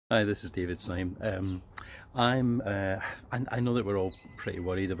Hi, this is David Syme. I know that we're all pretty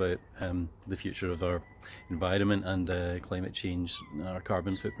worried about the future of our environment and climate change, our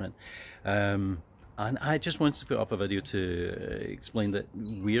carbon footprint. And I just wanted to put up a video to explain that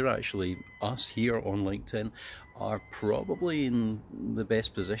we're actually, us here on LinkedIn, are probably in the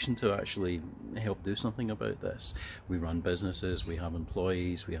best position to actually help do something about this. We run businesses, we have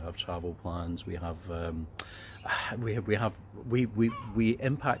employees, we have travel plans, we have we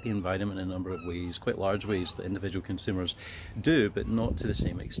impact the environment in a number of ways, quite large ways that individual consumers do, but not to the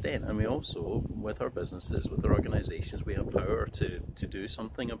same extent. And we also, with our businesses, with our organisations, we have power to do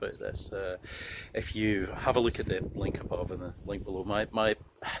something about this. If you have a look at the link above and the link below, my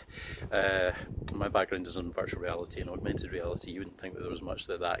background is in virtual reality and augmented reality. You wouldn't think that there was much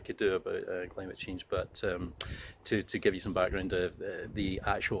that could do about climate change, but to give you some background, the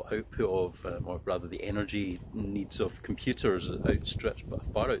actual output of, or rather the energy needs of computers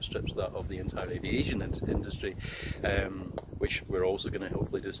far outstrips that of the entire aviation industry, which we're also going to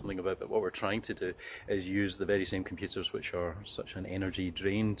hopefully do something about. But what we're trying to do is use the very same computers which are such an energy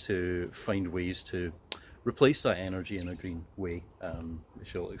drain to find ways to replace that energy in a green way,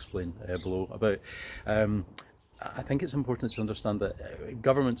 which I'll explain below about. I think it's important to understand that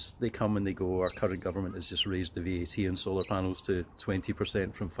governments, they come and they go. Our current government has just raised the VAT on solar panels to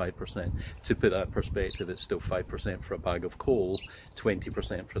 20% from 5%. To put that in perspective, it's still 5% for a bag of coal,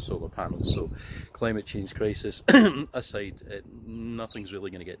 20% for solar panels. So climate change crisis aside, nothing's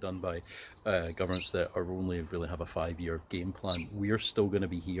really going to get done by governments that are only really have a 5-year game plan. We're still going to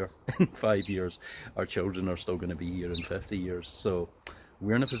be here in 5 years. Our children are still going to be here in 50 years. So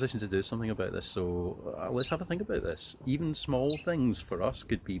we're in a position to do something about this, so let's have a think about this. Even small things for us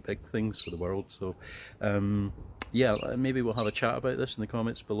could be big things for the world. So yeah, maybe we'll have a chat about this in the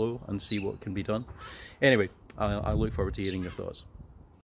comments below and see what can be done. Anyway, I look forward to hearing your thoughts.